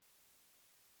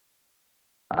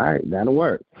 All right, that'll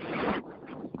work.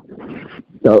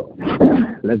 So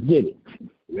let's get it.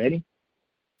 Ready?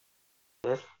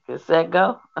 Get set,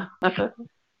 go.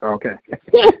 Okay.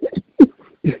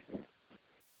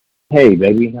 Hey,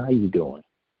 baby, how you doing?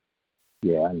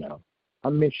 Yeah, I know. I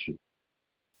miss you.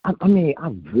 I mean, I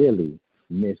really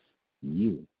miss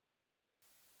you.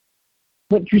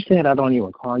 But you said I don't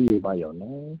even call you by your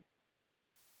name.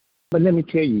 But let me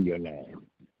tell you your name.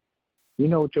 You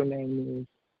know what your name is?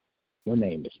 Your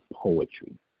name is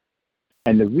Poetry.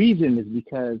 And the reason is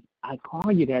because I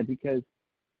call you that because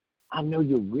I know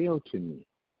you're real to me.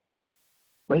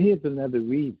 But here's another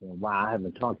reason why I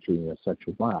haven't talked to you in such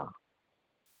a while.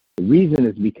 The reason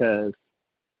is because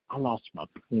I lost my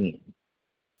pen.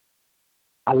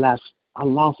 I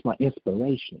lost my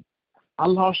inspiration. I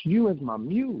lost you as my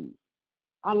muse.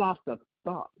 I lost the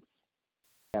thoughts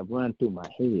that run through my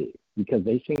head because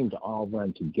they seem to all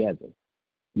run together.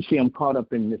 You see, I'm caught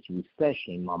up in this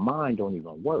recession. My mind don't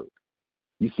even work.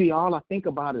 You see, all I think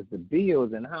about is the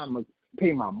bills and how I'm going to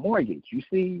pay my mortgage. You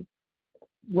see,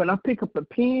 when I pick up a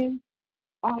pen,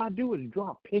 all I do is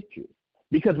draw pictures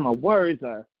because my words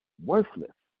are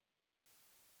worthless.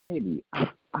 Baby,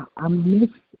 I miss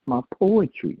my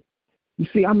poetry. You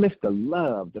see, I miss the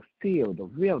love, the feel, the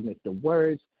realness the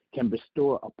words can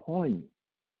bestow upon you.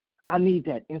 I need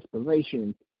that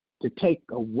inspiration to take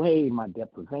away my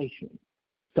deprivation.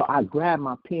 So I grab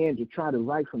my pen to try to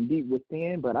write from deep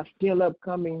within, but I still up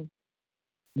coming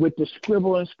with the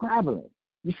scribble and scrabbling.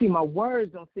 You see, my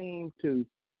words don't seem to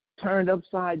turn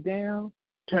upside down,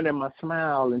 turning my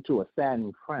smile into a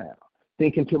saddened frown.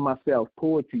 Thinking to myself,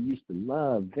 poetry used to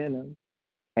love venom,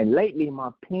 and lately my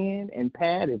pen and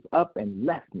pad is up and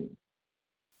left me.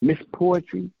 Miss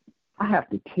Poetry, I have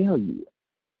to tell you,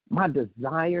 my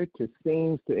desire to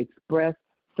seem to express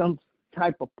some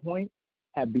type of point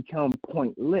have become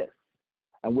pointless.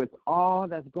 And with all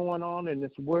that's going on in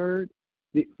this word,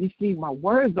 you see, my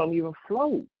words don't even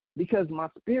flow because my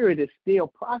spirit is still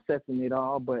processing it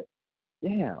all, but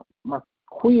damn, my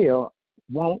quill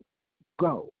won't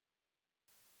go.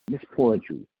 Miss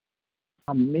Poetry,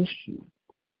 I miss you.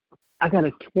 I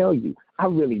gotta tell you, I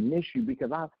really miss you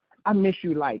because I miss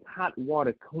you like hot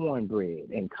water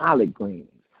cornbread and collard greens,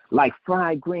 like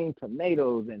fried green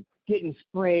tomatoes and getting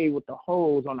sprayed with the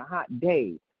hose on a hot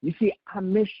day. You see, I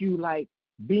miss you like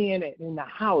being in the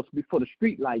house before the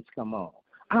street lights come on.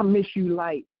 I miss you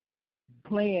like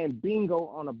playing bingo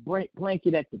on a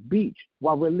blanket at the beach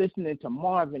while we're listening to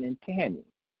Marvin and Tammy.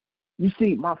 You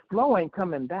see, my flow ain't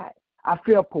coming back. I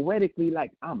feel poetically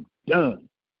like I'm done.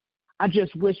 I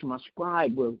just wish my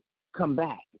scribe will come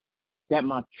back, that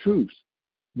my truths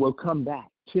will come back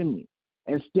to me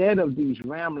instead of these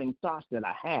rambling thoughts that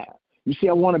I have. You see,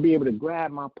 I want to be able to grab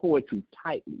my poetry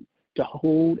tightly, to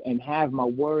hold and have my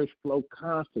words flow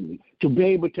constantly, to be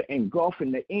able to engulf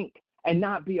in the ink and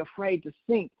not be afraid to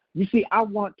sink. You see, I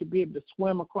want to be able to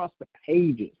swim across the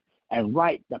pages and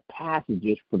write the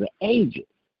passages for the ages.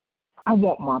 I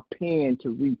want my pen to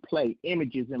replay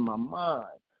images in my mind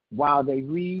while they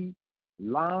read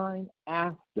line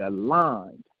after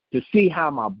line to see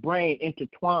how my brain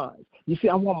intertwines. You see,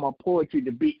 I want my poetry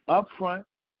to be upfront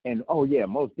and, oh yeah,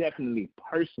 most definitely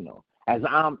personal as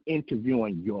I'm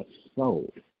interviewing your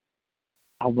soul.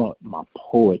 I want my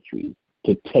poetry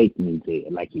to take me there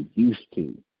like it used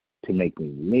to make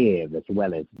me live as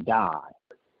well as die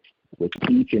with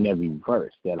each and every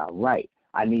verse that I write.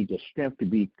 I need the strength to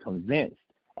be convinced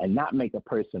and not make a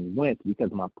person wince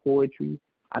because my poetry,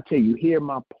 I tell you, hear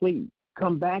my plea.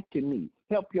 Come back to me.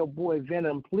 Help your boy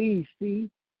Venom, please, see?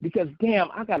 Because, damn,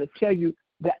 I got to tell you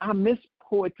that I miss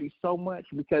poetry so much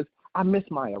because I miss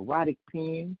my erotic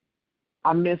pen.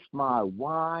 I miss my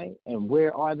why and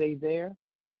where are they there.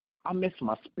 I miss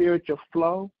my spiritual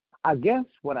flow. I guess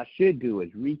what I should do is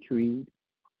retreat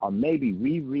or maybe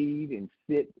reread and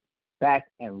sit back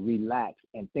and relax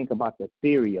and think about the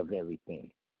theory of everything.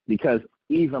 Because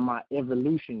even my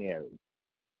evolutionary,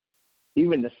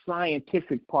 even the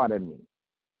scientific part of me.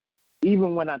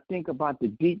 Even when I think about the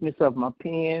deepness of my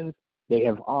pens, they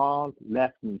have all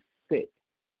left me sick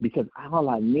because all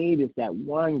I need is that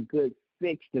one good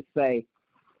fix to say,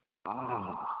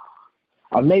 ah,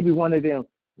 or maybe one of them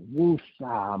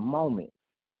woosah moments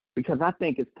because I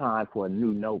think it's time for a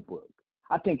new notebook.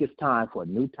 I think it's time for a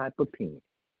new type of pen.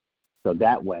 So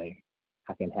that way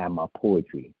I can have my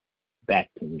poetry back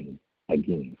to me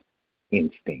again.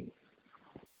 Instinct.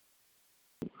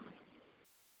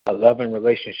 A loving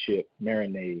relationship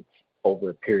marinates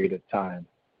over a period of time.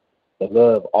 The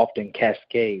love often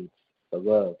cascades. The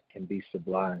love can be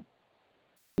sublime.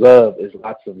 Love is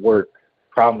lots of work.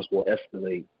 Problems will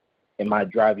escalate. It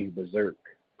might drive you berserk,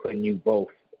 putting you both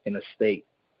in a state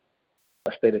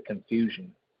of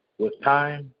confusion. With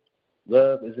time,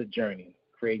 love is a journey,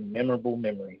 creating memorable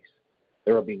memories.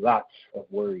 There will be lots of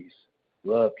worries.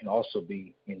 Love can also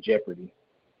be in jeopardy.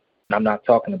 And I'm not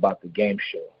talking about the game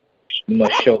show. You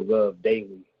must show love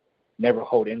daily. Never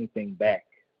hold anything back.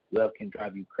 Love can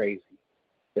drive you crazy.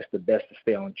 It's the best to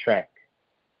stay on track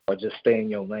or just stay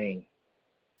in your lane.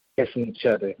 Kissing each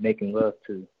other, making love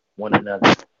to one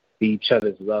another. Be each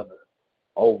other's lover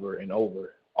over and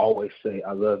over. Always say,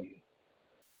 I love you.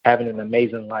 Having an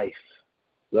amazing life.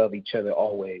 Love each other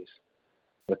always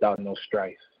without no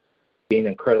strife. Be an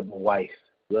incredible wife.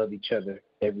 Love each other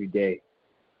every day.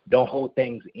 Don't hold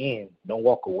things in. Don't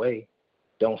walk away.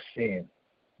 Don't sin.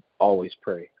 Always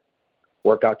pray.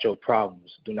 Work out your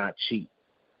problems. Do not cheat.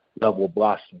 Love will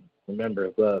blossom.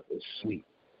 Remember, love is sweet.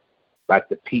 Like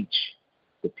the peach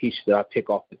that I pick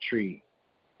off the tree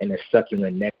and it's sucking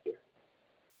the nectar.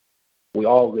 We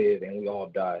all live and we all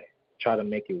die. Try to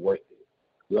make it worth it.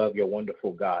 Love your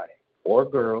wonderful guy or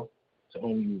girl to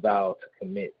whom you vow to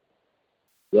commit.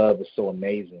 Love is so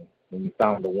amazing. When you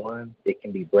found the one, it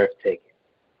can be breathtaking.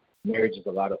 Marriage is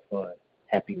a lot of fun.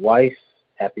 Happy wife,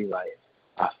 happy life.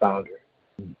 I found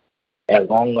her. At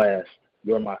long last,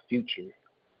 you're my future.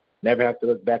 Never have to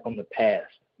look back on the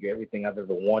past. You're everything I've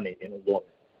ever wanted in a woman.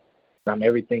 And I'm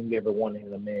everything you ever wanted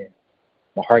in a man.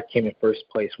 My heart came in first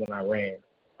place when I ran.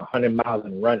 100 miles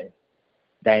and running.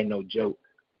 That ain't no joke.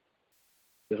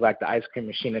 It's like the ice cream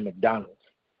machine at McDonald's.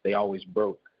 They always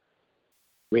broke.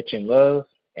 Rich in love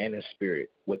and in spirit.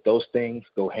 With those things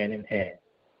go hand in hand.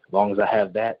 As long as I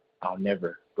have that, I'll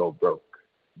never go broke.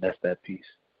 That's that piece.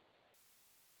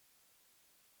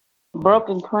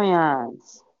 Broken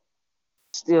crayons,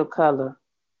 still color.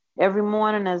 Every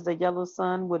morning, as the yellow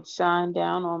sun would shine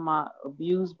down on my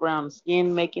abused brown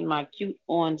skin, making my cute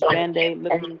orange band aid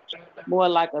looking more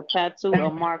like a tattoo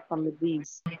or mark from the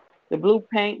beast. The blue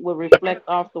paint would reflect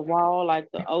off the wall like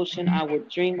the ocean. I would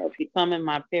dream of becoming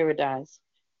my paradise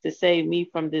to save me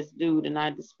from this dude, and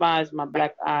I despised my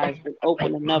black eyes was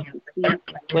open enough to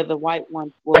see where the white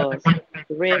once was.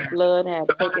 The red blood had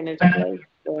taken its place.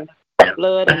 The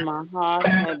blood in my heart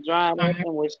had dried up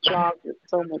and was clogged with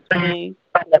so much pain.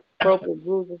 Purple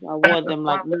bruises, I wore them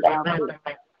like new outfits,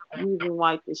 using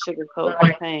white to sugarcoat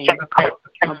the pain.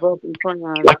 My broken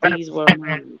crayons, these were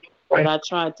mine, that I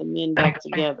tried to mend back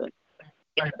together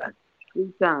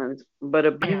 3 times, but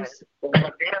abuse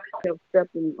kept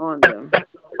stepping on them,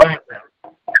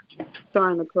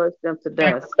 trying to crush them to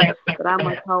dust. But I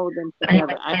must hold them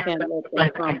together. I can't let them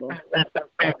crumble.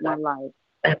 My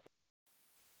life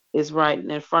is right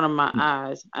in front of my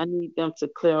eyes. I need them to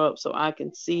clear up so I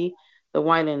can see the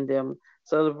white in them,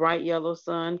 so the bright yellow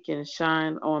sun can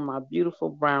shine on my beautiful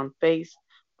brown face,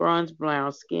 bronze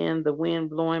brown skin, the wind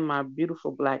blowing my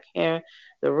beautiful black hair,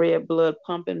 the red blood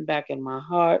pumping back in my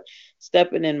heart,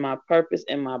 stepping in my purpose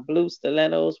in my blue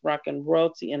stilettos, rocking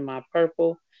royalty in my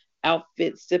purple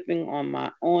outfit, sipping on my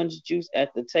orange juice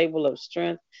at the table of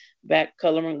strength, back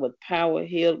coloring with power,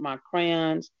 healed my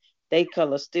crayons, they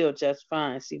color still just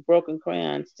fine. See, broken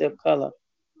crayons still color.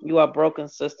 You are broken,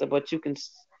 sister, but you can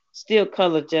still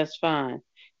color just fine.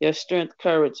 Your strength,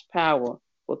 courage, power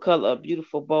will color a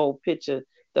beautiful, bold picture.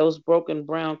 Those broken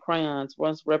brown crayons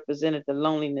once represented the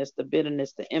loneliness, the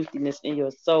bitterness, the emptiness in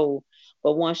your soul.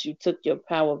 But once you took your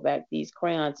power back, these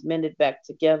crayons mended back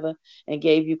together and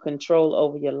gave you control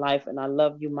over your life. And I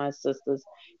love you, my sisters.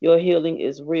 Your healing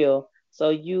is real. So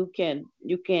you can't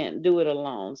do it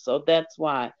alone. So that's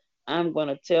why I'm going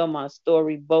to tell my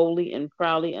story boldly and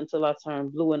proudly until I turn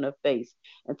blue in the face,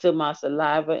 until my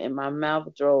saliva in my mouth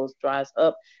dries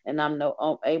up, and I'm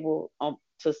no able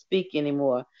to speak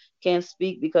anymore. Can't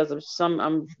speak because of some.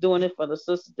 I'm doing it for the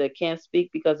sisters that can't speak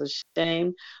because of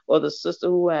shame, or the sister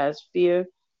who has fear.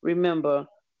 Remember,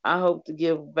 I hope to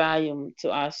give volume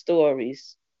to our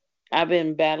stories. I've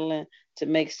been battling to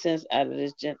make sense out of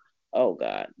this. Oh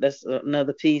God, that's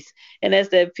another piece, and that's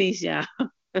that piece, y'all.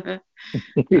 Oh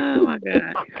my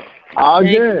God, All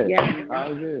thank you, good. guys.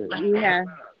 All good. You have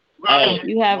Hey,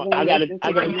 you have I been gotta listening I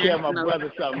to the gotta tell my national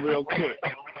brother something real quick.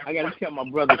 I gotta tell my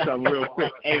brother something real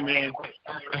quick. Hey man,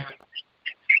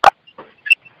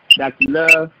 Dr.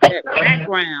 Love, that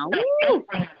background. Woo!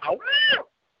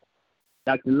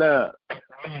 Dr. Love.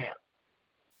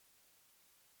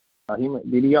 Is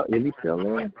he still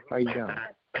there? How you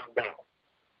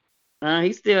doing?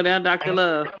 He's still there, Dr.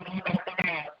 Love.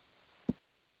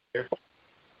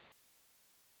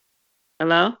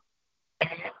 Hello.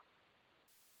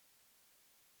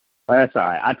 Oh, that's all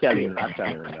right. I'll tell him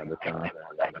another time.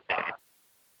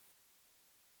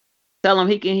 Tell him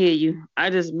he can hear you. I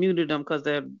just muted him because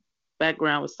the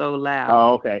background was so loud.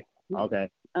 Oh, okay. Okay.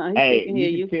 He still Hey, can you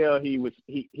hear can you. tell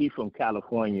he from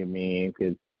California, man,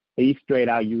 because he straight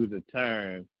out used a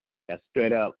term that's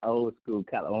straight up old school.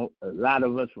 A lot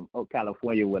of us from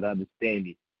California would understand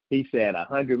it. He said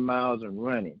 100 miles and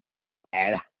running,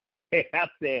 and I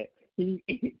said he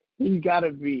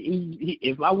gotta be.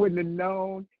 If I wouldn't have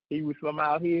known he was from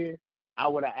out here, I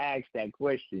would have asked that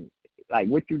question. Like,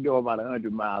 what you know about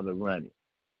 100 miles of running?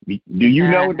 Do you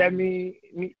know what that means?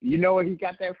 You know where he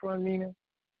got that from, Nina?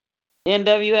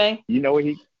 NWA. You know what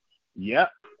he?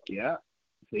 Yep, yep.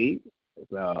 See,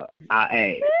 so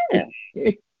Yeah.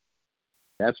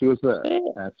 that's what's up. Yeah.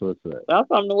 That's what's up. I'm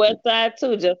from the west side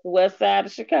too, just the west side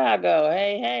of Chicago.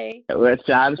 Hey, West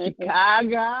side of hey.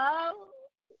 Chicago.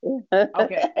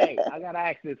 Okay, hey, I gotta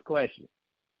ask this question.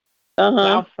 Uh-huh.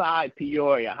 South Side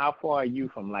Peoria. How far are you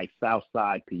from like South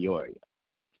Side Peoria?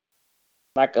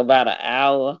 Like about an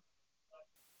hour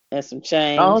and some Oh,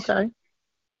 change. okay.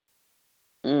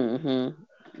 Mm-hmm.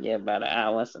 Yeah, about an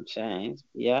hour and some change.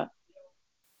 Yeah.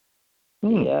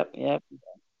 Hmm. Yep.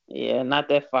 Yeah, not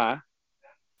that far.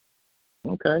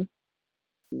 Okay.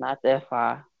 Not that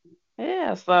far.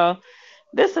 Yeah, so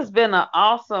this has been an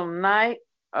awesome night,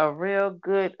 a real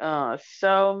good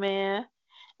show, man.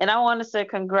 And I want to say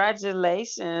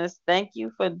congratulations. Thank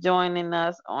you for joining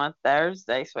us on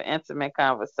Thursdays for Intimate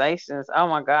Conversations. Oh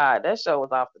my God, that show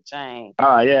was off the chain.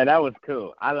 Oh yeah, that was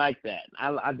cool. I like that.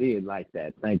 I did like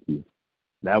that. Thank you.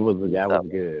 That was So,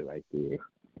 good right there.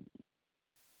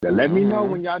 So let me know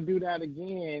hmm when y'all do that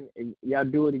again. If y'all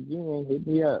do it again, hit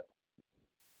me up.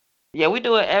 yeah, we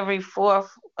do it every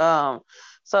fourth. I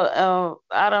don't know.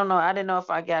 I didn't know if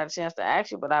I got a chance to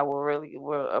ask you, but I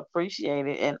will appreciate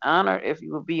it and honor if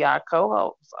you would be our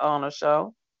co-host on the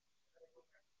show.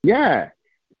 Yeah,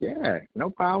 yeah,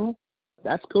 no problem.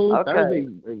 That's cool. Okay. Thursday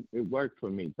it worked for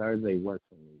me. Thursday worked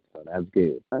for me, so that's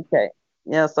good. Okay.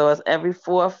 Yeah, so it's every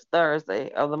fourth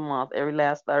Thursday of the month, every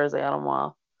last Thursday of the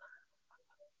month.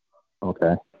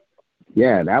 Okay.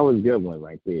 Yeah, that was a good one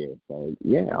right there. So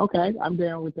yeah, okay, I'm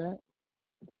down with that.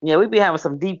 Yeah, we be having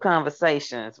some deep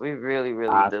conversations. We really,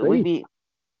 really I do. see.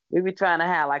 We be trying to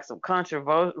have like some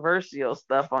controversial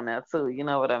stuff on there too. You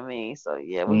know what I mean? So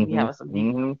yeah, we be Mhm. having some deep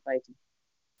Mhm. conversations.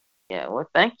 Yeah. Well,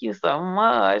 thank you so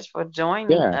much for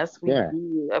joining Yeah. us. We Yeah.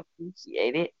 do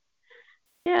appreciate it.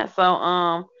 Yeah.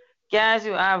 So guys,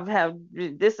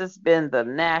 this has been the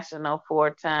National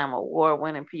Four-Time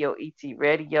Award-winning POET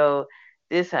Radio.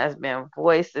 This has been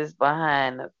Voices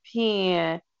Behind the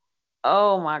Pen.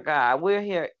 Oh my God, we're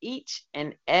here each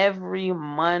and every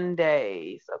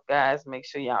Monday. So, guys, make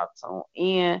sure y'all tune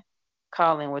in,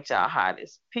 call in with y'all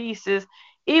hottest pieces.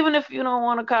 Even if you don't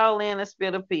want to call in and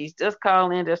spit a piece, just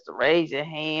call in just to raise your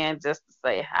hand, just to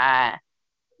say hi.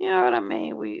 You know what I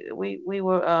mean? We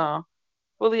were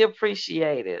really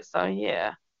appreciate it. So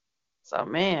yeah. So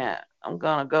man, I'm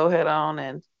gonna go ahead on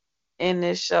and end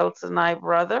this show tonight,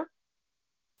 brother.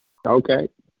 Okay.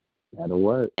 That'll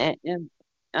work. And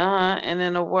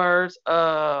in the words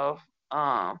of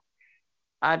um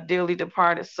our dearly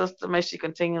departed sister, may she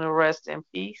continue to rest in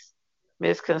peace.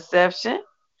 Misconception.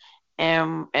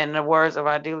 And in the words of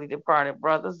our dearly departed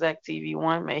brother, Zach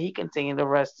TV1, may he continue to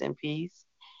rest in peace.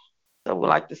 So we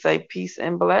like to say peace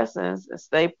and blessings and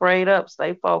stay prayed up,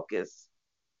 stay focused.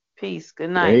 Peace. Good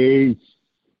night. Peace.